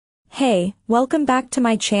Hey, welcome back to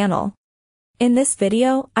my channel. In this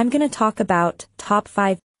video, I'm gonna talk about top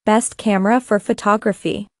 5 best camera for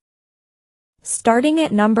photography. Starting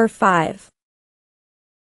at number 5.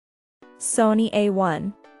 Sony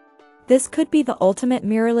A1. This could be the ultimate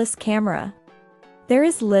mirrorless camera. There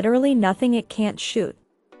is literally nothing it can't shoot.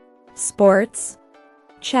 Sports?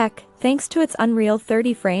 Check, thanks to its unreal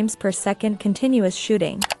 30 frames per second continuous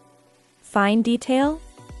shooting. Fine detail?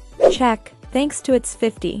 Check, thanks to its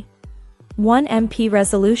 51 MP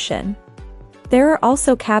resolution. There are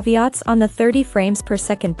also caveats on the 30 frames per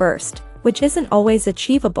second burst, which isn't always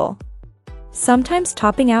achievable. Sometimes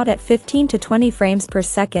topping out at 15 to 20 frames per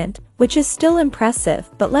second, which is still impressive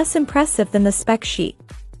but less impressive than the spec sheet.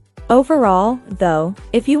 Overall, though,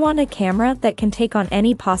 if you want a camera that can take on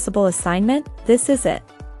any possible assignment, this is it.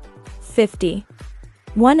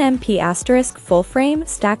 51 MP * full frame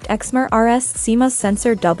stacked XMR RS CMOS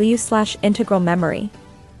sensor W/integral memory.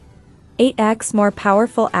 8x more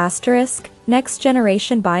powerful * next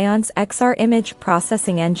generation Bionz XR image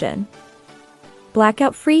processing engine.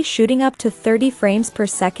 Blackout free shooting up to 30 frames per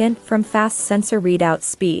second from fast sensor readout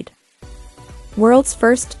speed. World's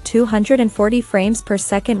first 240 frames per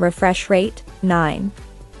second refresh rate,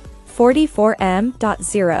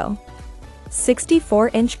 944m.0.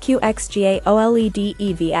 64-inch QXGA OLED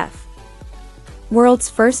EVF.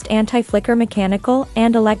 World's first anti-flicker mechanical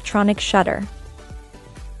and electronic shutter.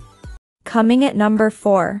 Coming at number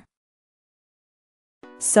 4.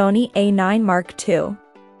 Sony A9 Mark II.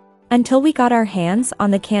 Until we got our hands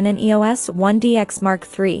on the Canon EOS R1DX Mark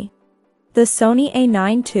III. The Sony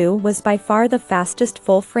A9 II was by far the fastest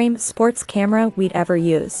full-frame sports camera we'd ever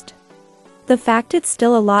used. The fact it's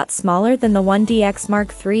still a lot smaller than the R1DX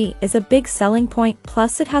Mark III is a big selling point,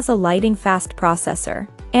 plus it has a lightning-fast processor,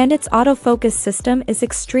 and its autofocus system is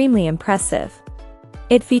extremely impressive.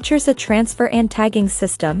 It features a transfer and tagging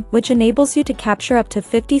system which enables you to capture up to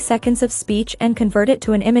 50 seconds of speech and convert it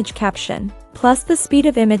to an image caption. Plus the speed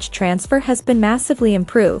of image transfer has been massively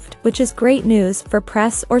improved, which is great news for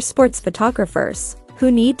press or sports photographers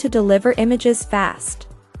who need to deliver images fast.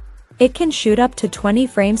 It can shoot up to 20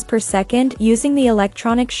 frames per second using the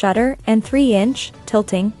electronic shutter and 3-inch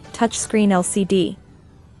tilting touchscreen LCD.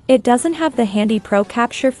 It doesn't have the handy Pro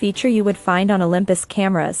Capture feature you would find on Olympus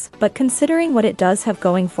cameras, but considering what it does have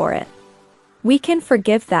going for it, we can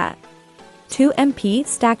forgive that. 2 MP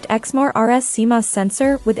stacked XMR RS CMOS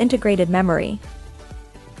sensor with integrated memory.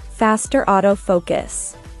 Faster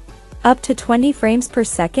autofocus. Up to 20 frames per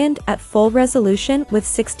second at full resolution with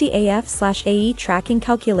 60 AF/AE tracking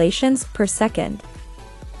calculations per second.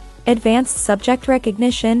 Advanced subject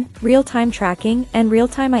recognition, real-time tracking, and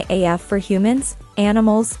real-time AF for humans,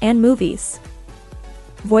 animals, and movies.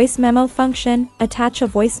 Voice memo function, attach a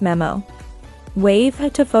voice memo. Wave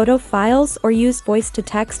to photo files or use voice to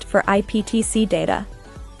text for IPTC data.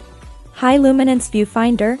 High luminance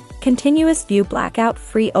viewfinder, continuous view blackout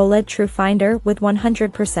free OLED true finder with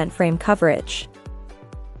 100% frame coverage.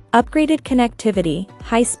 Upgraded connectivity,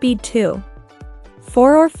 high speed 2.4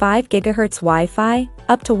 or 5 GHz Wi-Fi,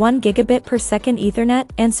 up to 1 gigabit per second Ethernet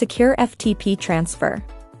and secure FTP transfer.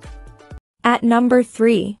 At number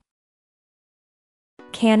 3.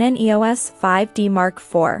 Canon EOS 5D Mark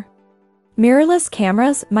IV. Mirrorless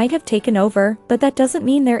cameras might have taken over, but that doesn't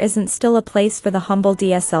mean there isn't still a place for the humble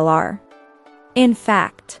DSLR. In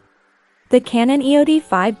fact, the Canon EOS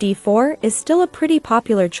R5 D4 is still a pretty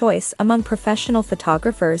popular choice among professional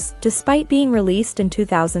photographers despite being released in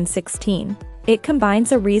 2016. It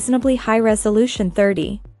combines a reasonably high-resolution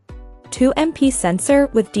 32 MP sensor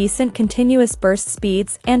with decent continuous burst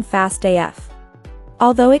speeds and fast AF.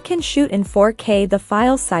 Although it can shoot in 4K, the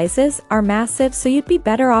file sizes are massive, so you'd be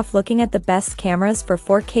better off looking at the best cameras for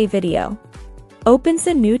 4K video. Opens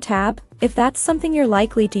a new tab, if that's something you're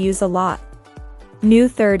likely to use a lot. New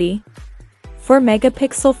 34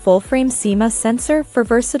 megapixel full-frame CMOS sensor for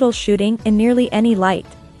versatile shooting in nearly any light.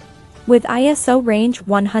 With ISO range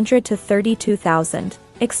 100 to 32,000,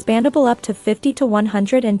 expandable up to 50 to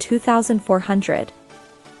 100 and 2,400.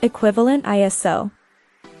 Equivalent ISO.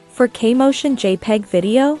 For K-motion JPEG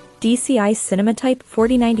video, DCI Cinematype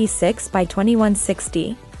 4096 by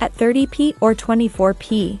 2160 at 30p or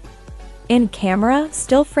 24p. In camera,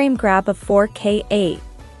 still frame grab of 4K 8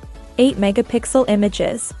 megapixel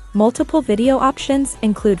images. Multiple video options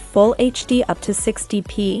include Full HD up to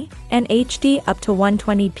 60p and HD up to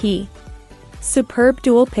 120p. Superb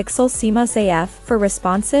dual pixel CMOS AF for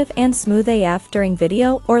responsive and smooth AF during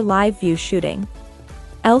video or live view shooting.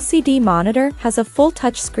 LCD monitor has a full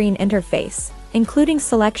touchscreen interface, including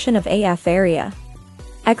selection of AF area.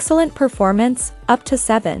 Excellent performance, up to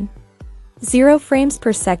 7 0 frames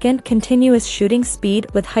per second continuous shooting speed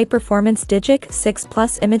with high-performance Digic 6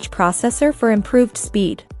 Plus image processor for improved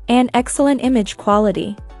speed and excellent image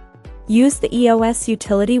quality. Use the EOS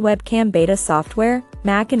Utility Webcam Beta software,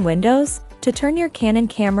 Mac and Windows, to turn your Canon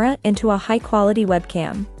camera into a high-quality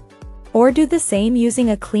webcam. Or do the same using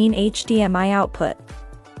a clean HDMI output.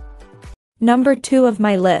 Number 2 of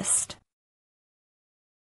my list.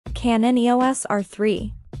 Canon EOS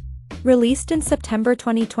R3. Released in September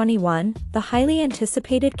 2021, the highly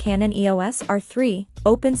anticipated Canon EOS R3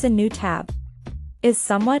 opens a new tab. Is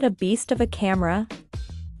somewhat a beast of a camera.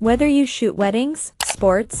 Whether you shoot weddings,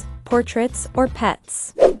 sports, portraits, or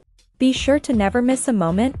pets. Be sure to never miss a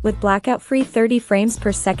moment with blackout-free 30 frames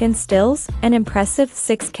per second stills and impressive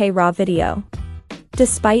 6K RAW video.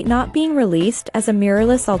 Despite not being released as a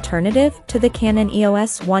mirrorless alternative to the Canon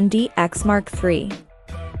EOS 1DX Mark III.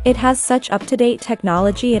 It has such up-to-date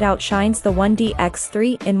technology it outshines the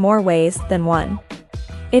 1DX3 in more ways than one.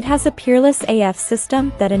 It has a peerless AF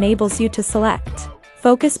system that enables you to select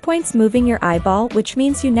focus points moving your eyeball, which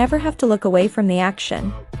means you never have to look away from the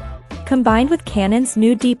action. Combined with Canon's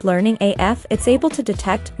new Deep Learning AF, it's able to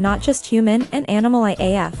detect not just human and animal eye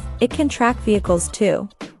AF, it can track vehicles too.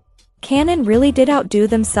 Canon really did outdo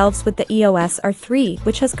themselves with the EOS R3,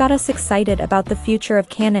 which has got us excited about the future of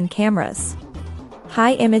Canon cameras.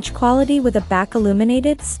 High image quality with a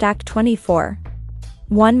back-illuminated stacked 24.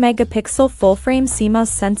 1 megapixel full-frame CMOS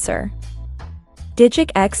sensor.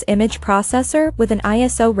 Digic X image processor with an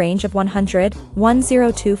ISO range of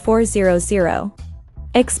 100/102400.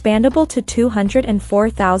 Expandable to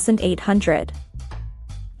 204,800.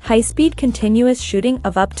 High-speed continuous shooting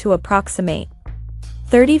of up to approximate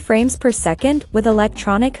 30 frames per second with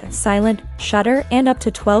electronic silent shutter and up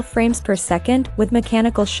to 12 frames per second with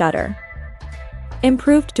mechanical shutter.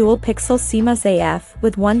 Improved dual-pixel CMOS AF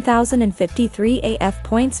with 1053 AF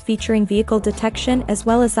points featuring vehicle detection as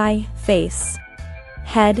well as eye, face,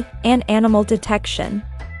 head, and animal detection.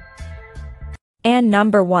 And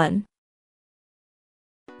number 1.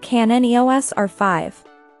 Canon EOS R5.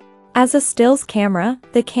 As a stills camera,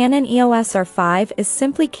 the Canon EOS R5 is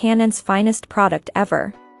simply Canon's finest product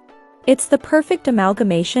ever. It's the perfect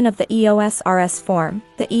amalgamation of the EOS RS form,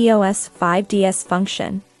 the EOS 5DS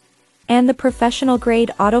function, and the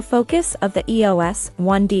professional-grade autofocus of the EOS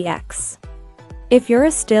 1DX. If you're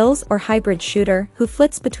a stills or hybrid shooter who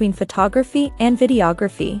flits between photography and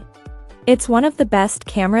videography, it's one of the best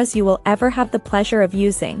cameras you will ever have the pleasure of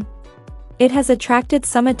using. It has attracted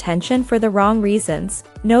some attention for the wrong reasons,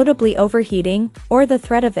 notably overheating, or the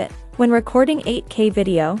threat of it, when recording 8K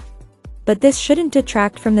video. But this shouldn't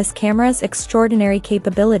detract from this camera's extraordinary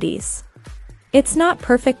capabilities. It's not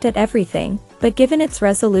perfect at everything, but given its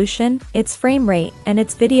resolution, its frame rate, and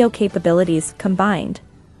its video capabilities combined,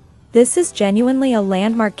 this is genuinely a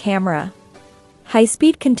landmark camera.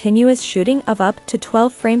 High-speed continuous shooting of up to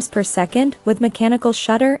 12 frames per second with mechanical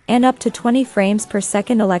shutter and up to 20 frames per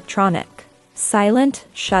second electronic silent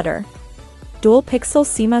shutter. Dual-pixel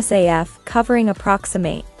CMOS AF covering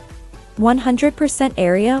approximate 100%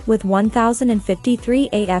 area with 1053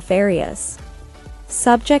 AF areas.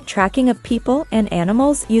 Subject tracking of people and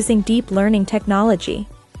animals using deep learning technology.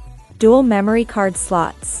 Dual memory card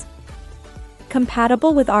slots.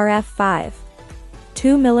 Compatible with RF5.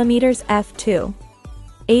 2mm f2.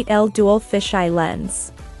 8L dual fisheye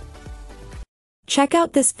lens. Check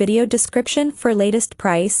out this video description for latest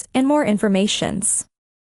price and more informations.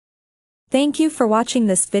 Thank you for watching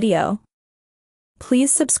this video.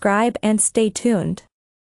 Please subscribe and stay tuned.